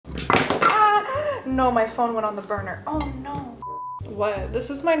no, my phone went on the burner. Oh no. What? This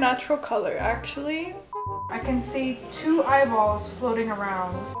is my natural color, actually. I can see 2 eyeballs floating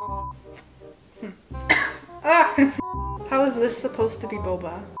around. Ah! How is this supposed to be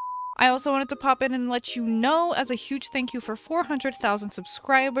boba? I also wanted to pop in and let you know, as a huge thank you for 400,000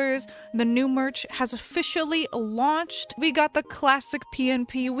 subscribers, the new merch has officially launched. We got the classic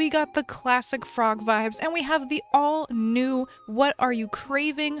PNP, we got the classic frog vibes, and we have the all new What Are You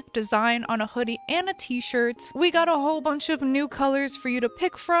Craving design on a hoodie and a t-shirt. We got a whole bunch of new colors for you to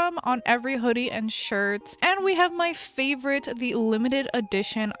pick from on every hoodie and shirt. And we have my favorite, the limited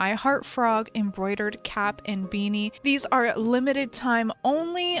edition I Heart Frog embroidered cap and beanie. These are limited time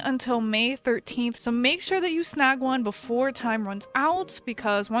only until May 13th, so make sure that you snag one before time runs out,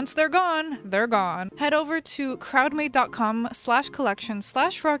 because once they're gone, they're gone. Head over to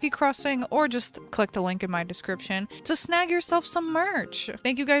crowdmade.com/collection/froggycrossing, or just click the link in my description to snag yourself some merch.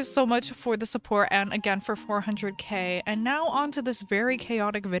 Thank you guys so much for the support, and again for 400k, and now on to this very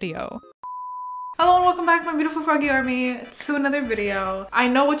chaotic video. Hello and welcome back, my beautiful froggy army, to another video. I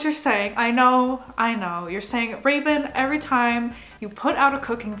know what you're saying. I know. You're saying, Raven, every time you put out a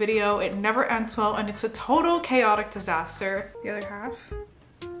cooking video, it never ends well and it's a total chaotic disaster. The other half.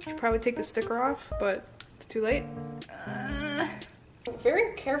 Should probably take the sticker off, but it's too late.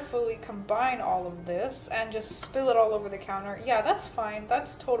 Very carefully combine all of this and just spill it all over the counter. Yeah, that's fine.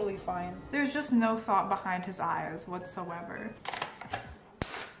 That's totally fine. There's just no thought behind his eyes whatsoever.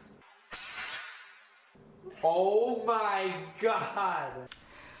 Oh my god!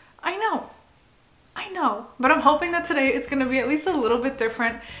 I know, but I'm hoping that today it's gonna be at least a little bit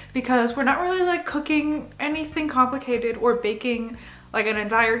different, because we're not really like cooking anything complicated or baking like an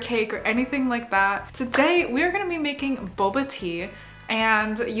entire cake or anything like that. Today we are gonna be making boba tea.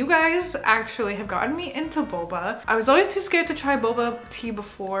 And you guys actually have gotten me into boba. I was always too scared to try boba tea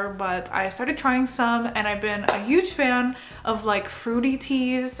before, but I started trying some and I've been a huge fan of like fruity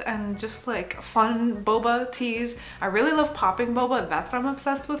teas and just like fun boba teas. I really love popping boba. That's what I'm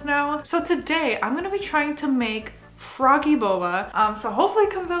obsessed with now. So today I'm gonna be trying to make froggy boba. So hopefully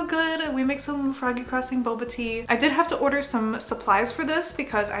it comes out good. We make some froggy crossing boba tea. I did have to order some supplies for this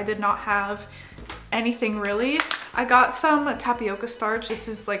because I did not have anything really. I got some tapioca starch. This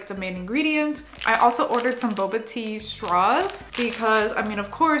is like the main ingredient. I also ordered some boba tea straws because, I mean, of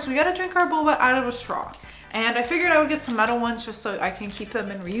course, we gotta drink our boba out of a straw. And I figured I would get some metal ones just so I can keep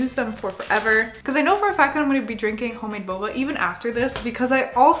them and reuse them for forever. Because I know for a fact that I'm gonna be drinking homemade boba even after this, because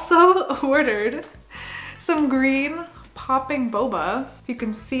I also ordered some green popping boba. If you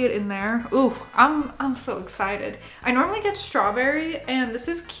can see it in there. Ooh, I'm so excited. I normally get strawberry and this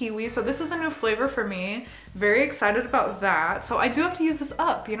is kiwi, so this is a new flavor for me. Very excited about that. So I do have to use this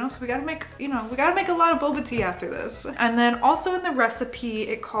up, you know, so we gotta make, you know, we gotta make a lot of boba tea after this. And then also in the recipe,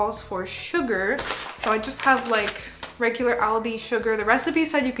 it calls for sugar. So I just have like regular Aldi sugar. The recipe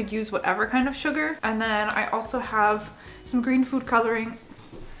said you could use whatever kind of sugar. And then I also have some green food coloring.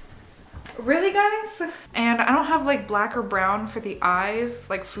 Really, guys? And I don't have like black or brown for the eyes,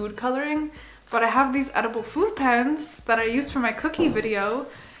 like food coloring, but I have these edible food pens that I used for my cookie video.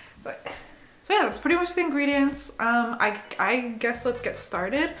 But so yeah, that's pretty much the ingredients. I guess let's get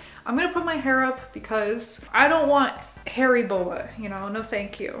started. I'm gonna put my hair up because I don't want hairy boba, you know, no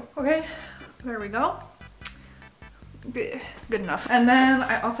thank you. Okay, there we go. Good enough. And then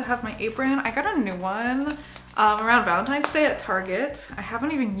I also have my apron. I got a new one around Valentine's Day at Target. I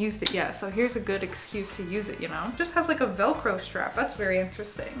haven't even used it yet, so here's a good excuse to use it, you know? It just has like a Velcro strap. That's very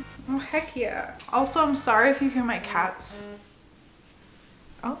interesting. Oh, heck yeah. Also, I'm sorry if you hear my cats.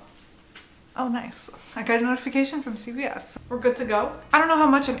 Oh, nice. I got a notification from CVS. We're good to go. I don't know how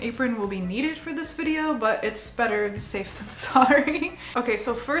much an apron will be needed for this video, but it's better safe than sorry. Okay,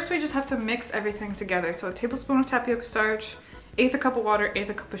 so first we just have to mix everything together. So a tablespoon of tapioca starch, 1/8 a cup of water, 1/8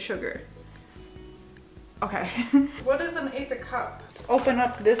 a cup of sugar. Okay. What is an 1/8 a cup? Let's open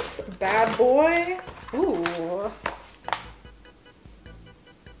up this bad boy. Ooh.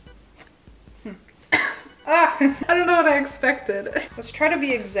 I don't know what I expected. Let's try to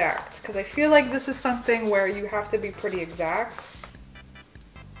be exact, because I feel like this is something where you have to be pretty exact.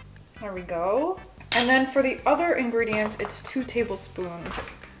 There we go. And then for the other ingredients, it's 2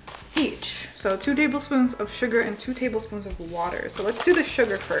 tablespoons each. So 2 tablespoons of sugar and 2 tablespoons of water. So let's do the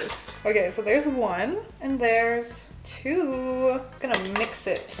sugar first. Okay, so there's 1 and there's 2. I'm gonna mix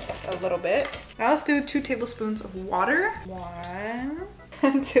it a little bit. Now let's do 2 tablespoons of water. 1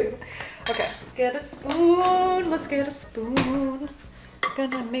 and 2. Okay, get a spoon. Let's get a spoon.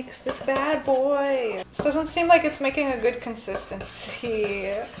 Gonna mix this bad boy. This doesn't seem like it's making a good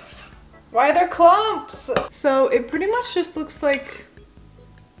consistency. Why are there clumps? So it pretty much just looks like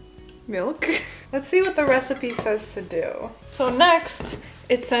milk. Let's see what the recipe says to do. So next,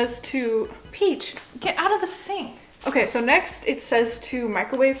 it says to Peach, get out of the sink. Okay, so next it says to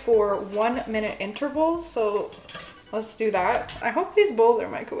microwave for 1 minute intervals. So let's do that. I hope these bowls are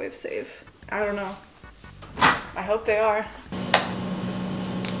microwave safe. I don't know. I hope they are. I'm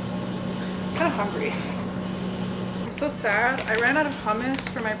kind of hungry. I'm so sad. I ran out of hummus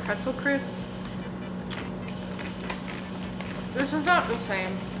for my pretzel crisps. This is not the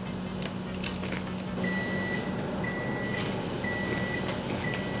same.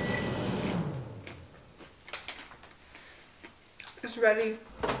 It's ready.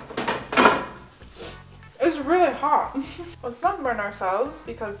 It's really hot. Let's not burn ourselves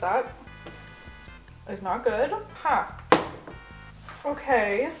because that is not good. Ha.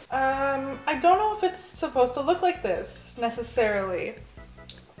 Okay. I don't know if it's supposed to look like this necessarily.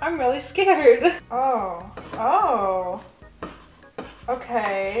 I'm really scared. Oh.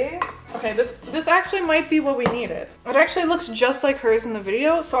 Okay. Okay, this actually might be what we needed. It actually looks just like hers in the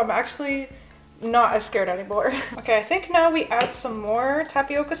video, so I'm actually not as scared anymore. Okay, I think now we add some more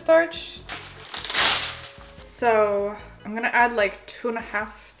tapioca starch. So I'm gonna add like 2.5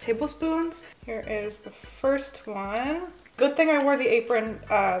 tablespoons. Here is the first one. Good thing I wore the apron.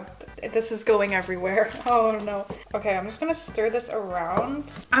 This is going everywhere. Oh no. Okay, I'm just gonna stir this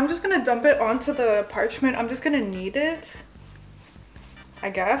around. I'm just gonna dump it onto the parchment. I'm just gonna knead it, I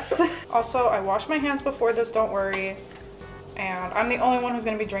guess. Also, I washed my hands before this, don't worry. And I'm the only one who's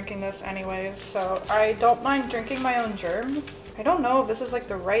gonna be drinking this anyways, so I don't mind drinking my own germs. I don't know if this is like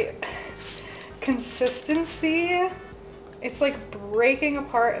the right consistency. It's like breaking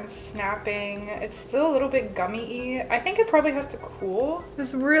apart and snapping. It's still a little bit gummy-y. I think it probably has to cool.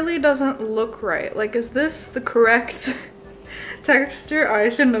 This really doesn't look right. Like, is this the correct texture? I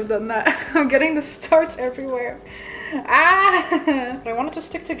shouldn't have done that. I'm getting the starch everywhere. Ah! But I want it to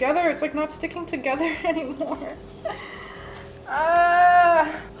stick together. It's like not sticking together anymore.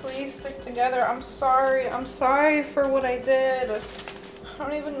 Ah! Please stick together. I'm sorry. I'm sorry for what I did. I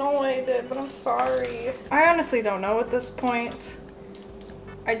don't even know what I did, but I'm sorry. I honestly don't know at this point.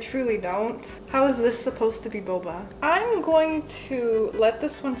 I truly don't. How is this supposed to be boba? I'm going to let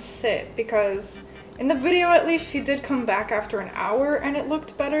this one sit because in the video at least she did come back after an hour and it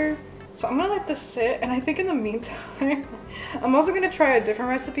looked better. So I'm gonna let this sit, and I think in the meantime I'm also gonna try a different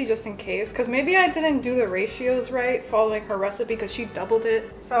recipe just in case, because maybe I didn't do the ratios right following her recipe because she doubled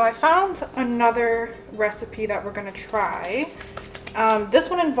it. So I found another recipe that we're gonna try. This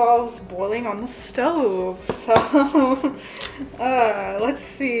one involves boiling on the stove, so let's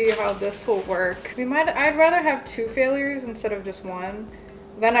see how this will work. I'd rather have 2 failures instead of just 1.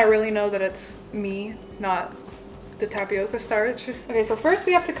 Then I really know that it's me, not the tapioca starch. Okay, so first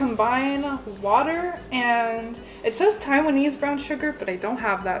we have to combine water, and it says Taiwanese brown sugar, but I don't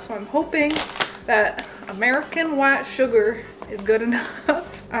have that, so I'm hoping that American white sugar is good enough.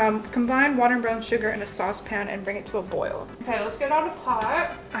 Combine water and brown sugar in a saucepan and bring it to a boil. Okay, let's get out a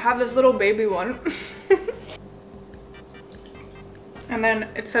pot. I have this little baby one. And then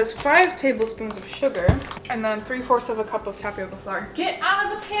it says 5 tablespoons of sugar and then 3/4 of a cup of tapioca flour. Get out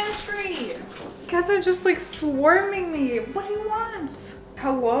of the pantry! Cats are just like swarming me. What do you want?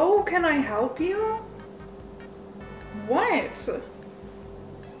 Hello? Can I help you? What?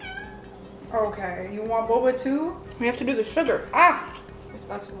 Okay, you want boba too? We have to do the sugar. Ah! So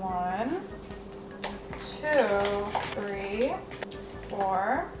that's 1, 2, 3,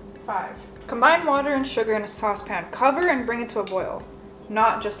 4, 5. Combine water and sugar in a saucepan. Cover and bring it to a boil.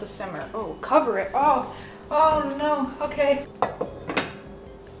 Not just a simmer. Oh, cover it. Oh no. Okay.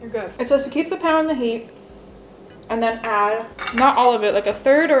 You're good. It says to keep the pan on the heat and then add, not all of it, like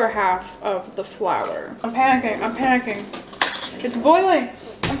 1/3 or 1/2 of the flour. I'm panicking. I'm panicking. It's boiling.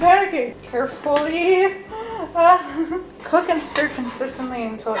 I'm panicking. Carefully. Cook and stir consistently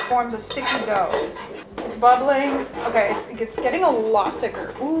until it forms a sticky dough. It's bubbling. Okay, it's getting a lot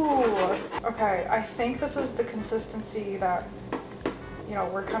thicker. Ooh. Okay, I think this is the consistency that, you know,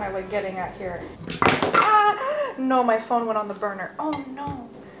 we're kind of like getting at here. Ah! No, my phone went on the burner. Oh no.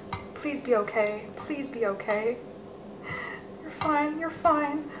 Please be okay. Please be okay. You're fine. You're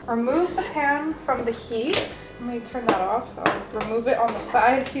fine. Remove the pan from the heat. Let me turn that off. I'll remove it on the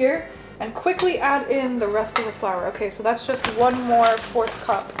side here. And quickly add in the rest of the flour. Okay, so that's just 1 more 1/4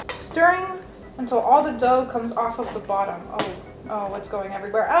 cup. Stirring until all the dough comes off of the bottom. Oh, it's going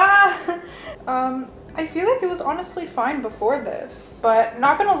everywhere. Ah! I feel like it was honestly fine before this, but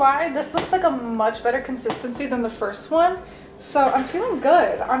not gonna lie, this looks like a much better consistency than the first one. So I'm feeling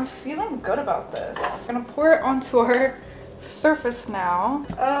good. I'm feeling good about this. I'm gonna pour it onto our surface now.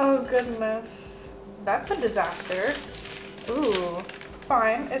 Oh goodness. That's a disaster. Ooh.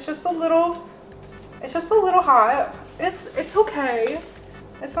 fine. It's just a little hot. It's okay.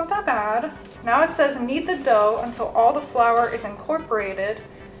 It's not that bad. Now it says knead the dough until all the flour is incorporated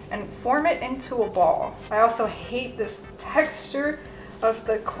and form it into a ball. I also hate this texture of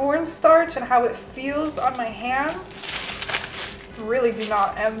the cornstarch and how it feels on my hands. Really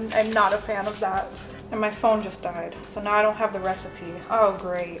I'm not a fan of that. And my phone just died, so now I don't have the recipe. Oh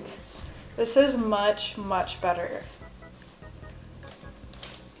great. This is much, much better.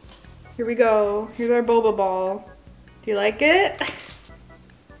 Here we go. Here's our boba ball. Do you like it?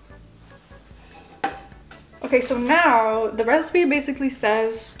 Okay, so now the recipe basically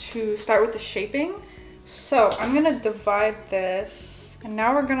says to start with the shaping. So I'm gonna divide this, and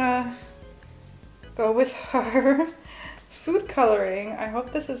now we're gonna go with our food coloring. I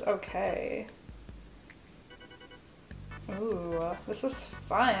hope this is okay. Ooh, this is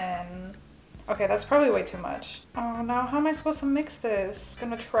fun. Okay, that's probably way too much. Oh, now how am I supposed to mix this?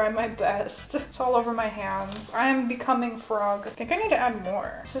 Gonna try my best. It's all over my hands. I am becoming frog. I think I need to add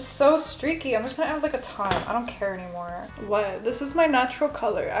more. This is so streaky. I'm just gonna add like a ton. I don't care anymore. What? This is my natural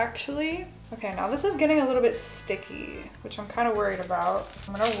color, actually. Okay, now this is getting a little bit sticky, which I'm kind of worried about.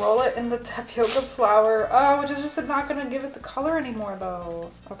 I'm gonna roll it in the tapioca flour. Oh, which is just not gonna give it the color anymore though.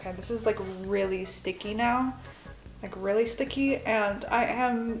 Okay, this is like really sticky now. Like really sticky, and I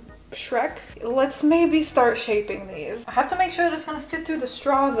am Shrek. Let's maybe start shaping these. I have to make sure that it's gonna fit through the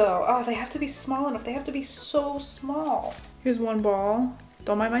straw though. Oh, they have to be small enough. They have to be so small. Here's one ball.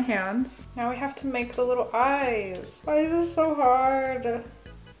 Don't mind my hands. Now we have to make the little eyes. Why is this so hard?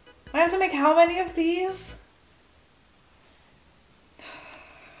 I have to make how many of these?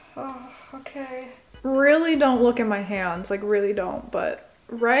 Oh, okay. Really don't look at my hands, like really don't, but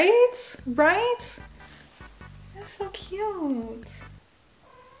right? Right? That's so cute.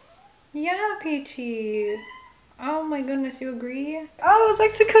 Yeah, Peachy. Oh my goodness, you agree? Oh, it's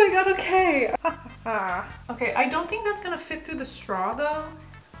actually coming out okay. Okay, I don't think that's gonna fit through the straw though,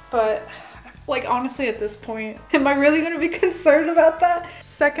 but like honestly at this point, am I really gonna be concerned about that?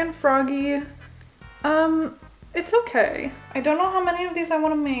 Second froggy, it's okay. I don't know how many of these I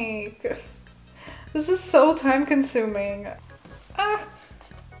wanna make. This is so time consuming.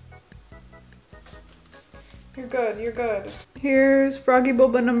 You're good, you're good. Here's Froggy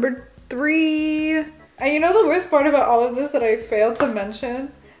Boba number 3. And you know the worst part about all of this that I failed to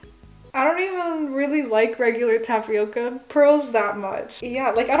mention? I don't even really like regular tapioca pearls that much.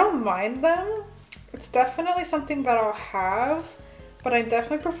 Yeah, like I don't mind them. It's definitely something that I'll have, but I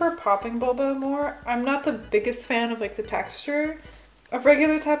definitely prefer popping boba more. I'm not the biggest fan of like the texture of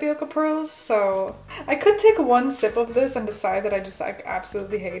regular tapioca pearls, so I could take one sip of this and decide that I just like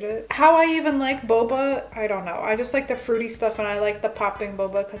absolutely hate it. How I even like boba, I don't know. I just like the fruity stuff and I like the popping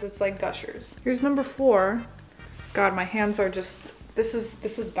boba because it's like gushers. Here's number 4. God, my hands are just, this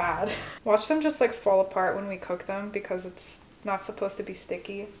is bad. Watch them just like fall apart when we cook them because it's not supposed to be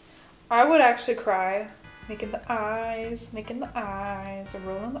sticky. I would actually cry. Making the eyes, rolling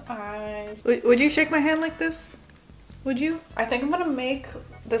the eyes. Would you shake my hand like this? Would you? I think I'm gonna make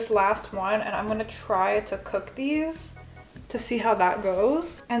this last one and I'm gonna try to cook these to see how that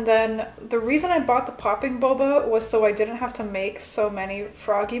goes. And then the reason I bought the popping boba was so I didn't have to make so many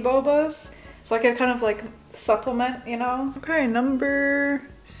froggy bobas. So I could kind of like supplement, you know? Okay, number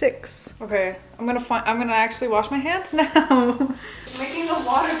 6. Okay, I'm gonna actually wash my hands now. Making the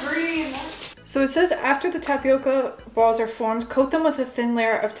water green. So it says after the tapioca balls are formed, coat them with a thin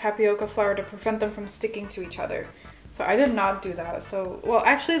layer of tapioca flour to prevent them from sticking to each other. So I did not do that. So, well,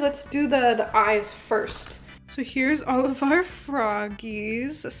 actually, let's do the eyes first. So here's all of our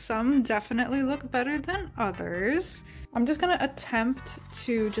froggies. Some definitely look better than others. I'm just gonna attempt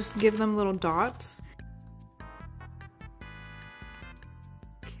to just give them little dots.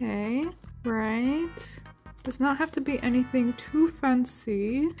 Okay, right. Does not have to be anything too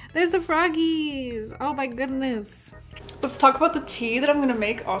fancy. There's the froggies! Oh my goodness. Let's talk about the tea that I'm gonna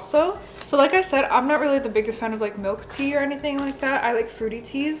make also. So like I said, I'm not really the biggest fan of like milk tea or anything like that. I like fruity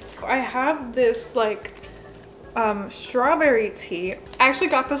teas. I have this like strawberry tea. I actually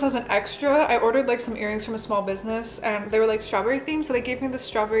got this as an extra. I ordered like some earrings from a small business and they were like strawberry themed, so they gave me the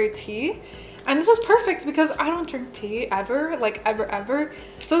strawberry tea. And this is perfect because I don't drink tea ever, like ever.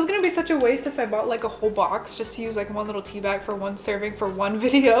 So it's gonna be such a waste if I bought like a whole box just to use like one little tea bag for one serving for one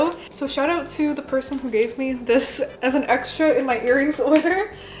video. So shout out to the person who gave me this as an extra in my earrings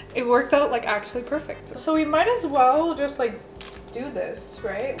order. It worked out like actually perfect. So we might as well just like do this,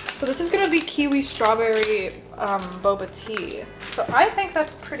 right? So this is gonna be kiwi strawberry boba tea. So I think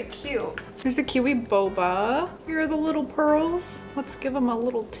that's pretty cute. Here's the kiwi boba. Here are the little pearls. Let's give them a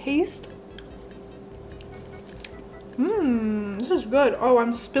little taste. This This is good. Oh,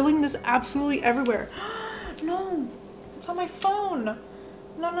 I'm spilling this absolutely everywhere. No, it's on my phone.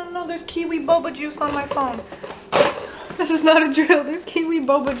 No, there's kiwi boba juice on my phone. This is not a drill. There's kiwi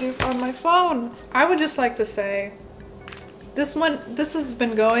boba juice on my phone. I would just like to say, this has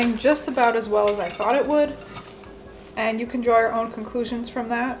been going just about as well as I thought it would. And you can draw your own conclusions from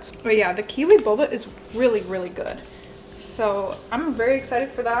that. But yeah, the kiwi boba is really, really good. So I'm very excited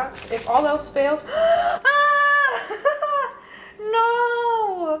for that. If all else fails,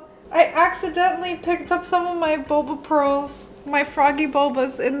 no! I accidentally picked up some of my boba pearls, my froggy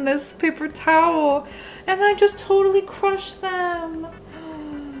bobas, in this paper towel, and I just totally crushed them.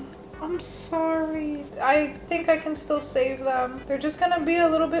 I'm sorry. I think I can still save them. They're just gonna be a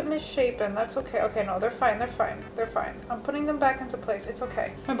little bit misshapen. That's okay. Okay, no, they're fine. They're fine. They're fine. I'm putting them back into place. It's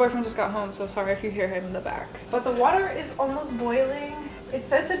okay. My boyfriend just got home, so sorry if you hear him in the back. But the water is almost boiling. It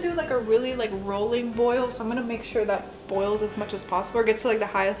said to do like a really like rolling boil, so I'm gonna make sure that boils as much as possible, or gets to like the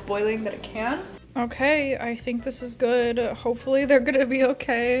highest boiling that it can. Okay, I think this is good. Hopefully they're gonna be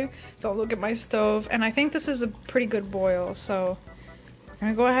okay. So I'll look at my stove, and I think this is a pretty good boil, so I'm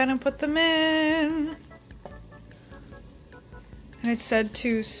gonna go ahead and put them in. And it said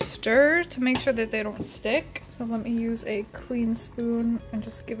to stir to make sure that they don't stick. So let me use a clean spoon and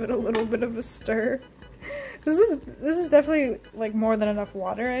just give it a little bit of a stir. This is definitely like more than enough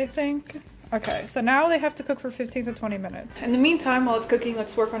water, I think. Okay, so now they have to cook for 15 to 20 minutes. In the meantime, while it's cooking,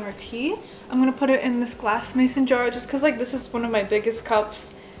 let's work on our tea. I'm gonna put it in this glass mason jar just because like this is one of my biggest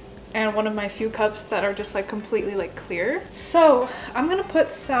cups and one of my few cups that are just like completely like clear. So I'm gonna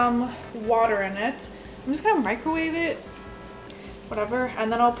put some water in it. I'm just gonna microwave it, whatever,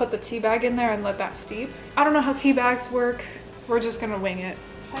 and then I'll put the tea bag in there and let that steep. I don't know how tea bags work. We're just gonna wing it,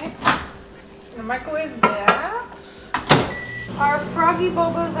 okay? I'm gonna microwave that. Our froggy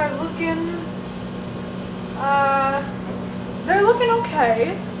bobas are looking, they're looking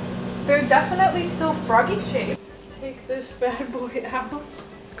okay. They're definitely still froggy shaped. Let's take this bad boy out.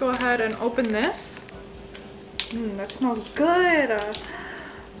 Let's go ahead and open this. That smells good.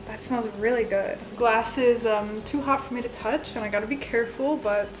 That smells really good. Glass is too hot for me to touch and I gotta be careful,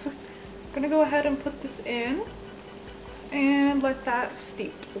 but I'm gonna go ahead and put this in and let that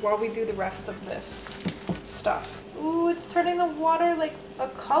steep while we do the rest of this stuff. Ooh, it's turning the water like a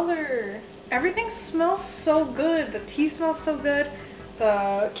color. Everything smells so good. The tea smells so good.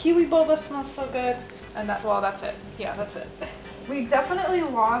 The kiwi boba smells so good. And that's it. Yeah, that's it. We definitely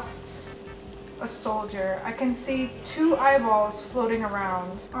lost a soldier. I can see 2 eyeballs floating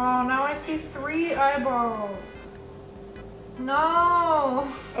around. Oh, now I see 3 eyeballs. No.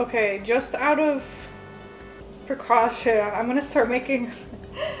 Okay, just out of precaution, I'm gonna start making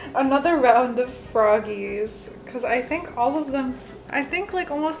another round of froggies because I think like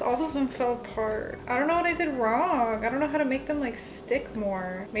almost all of them fell apart. I don't know what I did wrong. I don't know how to make them like stick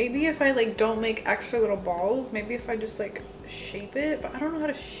more. Maybe if I like don't make extra little balls, maybe if I just like shape it, but I don't know how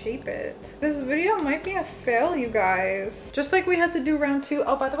to shape it. This video might be a fail, you guys. Just like we had to do round 2.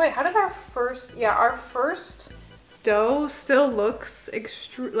 Oh, by the way, how did our first dough still looks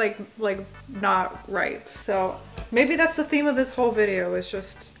like not right. So maybe that's the theme of this whole video, is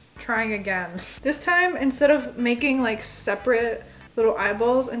just trying again. This time, instead of making like separate little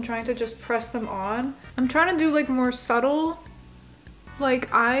eyeballs and trying to just press them on, I'm trying to do like more subtle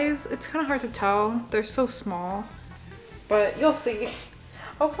like eyes. It's kind of hard to tell. They're so small, but you'll see.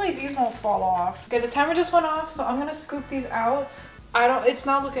 Hopefully these won't fall off. Okay, the timer just went off, so I'm gonna scoop these out. It's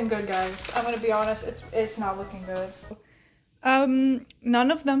not looking good, guys. I'm gonna be honest, it's not looking good.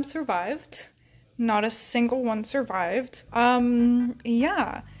 None of them survived. Not a single one survived.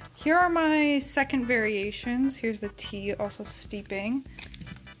 Yeah. Here are my second variations. Here's the tea also steeping.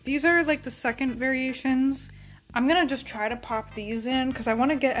 These are like the second variations. I'm gonna just try to pop these in because I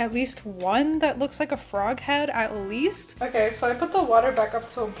want to get at least one that looks like a frog head at least. Okay, so I put the water back up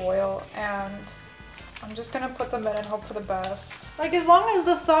to a boil and I'm just gonna put them in and hope for the best. Like, as long as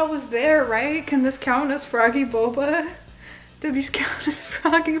the thought was there, right? Can this count as froggy boba? Do these count as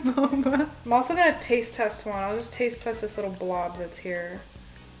froggy boba? I'm also gonna taste test one. I'll just taste test this little blob that's here.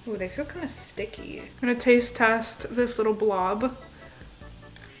 Ooh, they feel kind of sticky. I'm gonna taste test this little blob.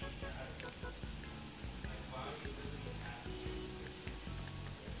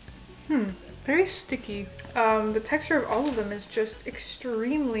 Very sticky. The texture of all of them is just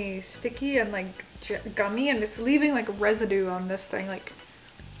extremely sticky and like gummy, and it's leaving like residue on this thing. Like,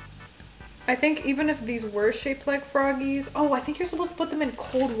 I think even if these were shaped like froggies, oh, I think you're supposed to put them in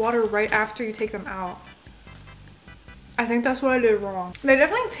cold water right after you take them out. I think that's what I did wrong. They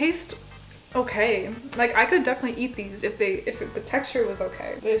definitely taste okay. Like I could definitely eat these if the texture was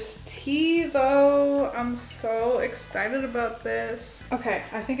okay. This tea though, I'm so excited about this. Okay,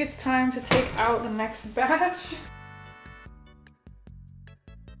 I think it's time to take out the next batch.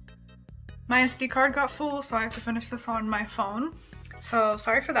 My SD card got full, so I have to finish this on my phone. So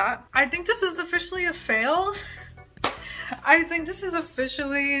sorry for that. I think this is officially a fail. I think this is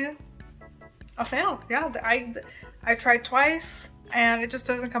officially a fail. Yeah, I tried twice and it just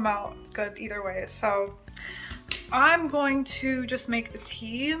doesn't come out good either way. So I'm going to just make the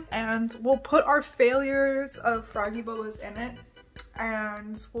tea and we'll put our failures of Froggy Bobas in it.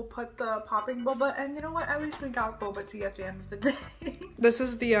 And we'll put the popping boba, and you know what, at least we got boba tea at the end of the day. This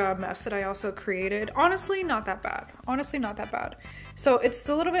is the mess that I also created. Honestly, not that bad. Honestly, not that bad. So it's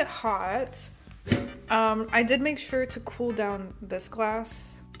a little bit hot. I did make sure to cool down this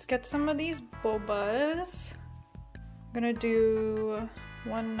glass. Let's get some of these bobas. I'm gonna do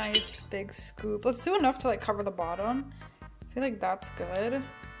one nice big scoop. Let's do enough to like cover the bottom. I feel like that's good.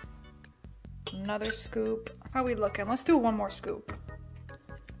 Another scoop. How are we looking? Let's do one more scoop.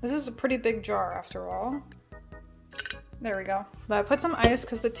 This is a pretty big jar after all. There we go. But I put some ice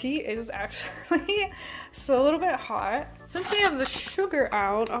because the tea is actually still a little bit hot. Since we have the sugar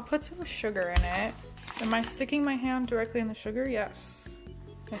out, I'll put some sugar in it. Am I sticking my hand directly in the sugar? Yes.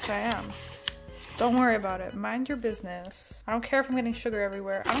 Yes, I am. Don't worry about it. Mind your business. I don't care if I'm getting sugar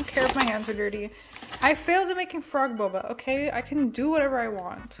everywhere. I don't care if my hands are dirty. I failed at making frog boba, okay? I can do whatever I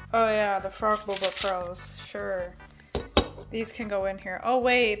want. Oh yeah, the frog boba pros. Sure. These can go in here. Oh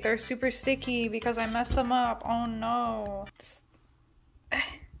wait, they're super sticky because I messed them up. Oh no.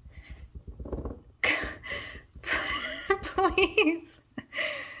 Please.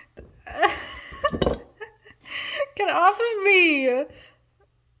 Get off of me.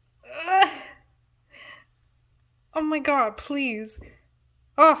 Oh my god, please.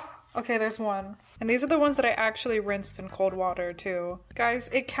 Oh, okay, there's one. And these are the ones that I actually rinsed in cold water too. Guys,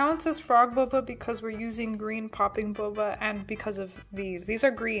 it counts as frog boba because we're using green popping boba and because of these. These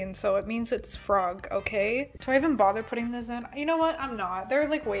are green, so it means it's frog, okay? Do I even bother putting this in? You know what? I'm not. They're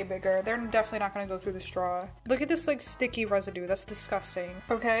like way bigger. They're definitely not gonna go through the straw. Look at this like sticky residue. That's disgusting.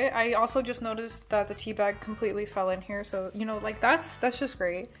 Okay, I also just noticed that the tea bag completely fell in here, so you know, like that's just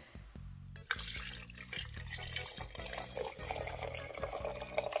great.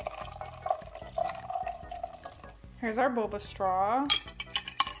 Here's our boba straw.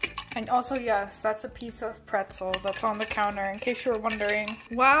 And also, yes, that's a piece of pretzel that's on the counter, in case you were wondering.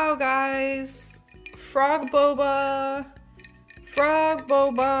 Wow, guys! Frog boba! Frog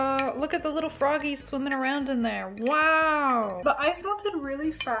boba! Look at the little froggies swimming around in there. Wow! The ice melted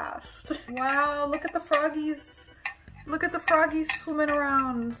really fast. Wow, look at the froggies. Look at the froggies swimming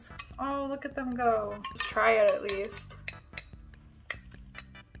around. Oh, look at them go. Let's try it at least.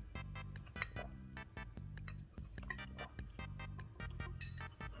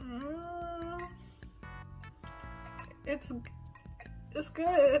 It's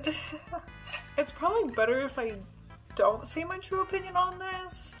good. It's probably better if I don't say my true opinion on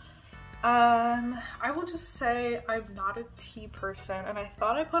this. I will just say I'm not a tea person, and I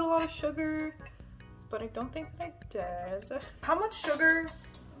thought I put a lot of sugar, but I don't think that I did. How much sugar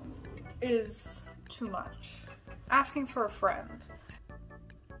is too much? Asking for a friend.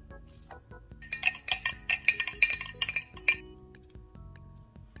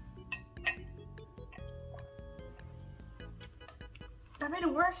 That made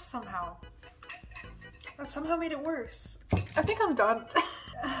it worse somehow. That somehow made it worse. I think I'm done.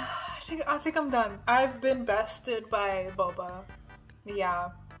 I think I'm done. I've been bested by boba. Yeah.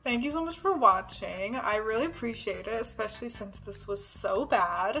 Thank you so much for watching. I really appreciate it, especially since this was so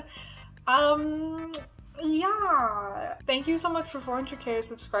bad. Yeah. Thank you so much for 400k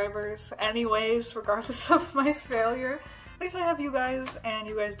subscribers. Anyways, regardless of my failure, at least I have you guys, and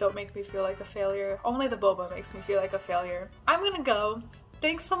you guys don't make me feel like a failure. Only the boba makes me feel like a failure. I'm gonna go.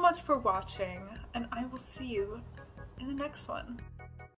 Thanks so much for watching, and I will see you in the next one.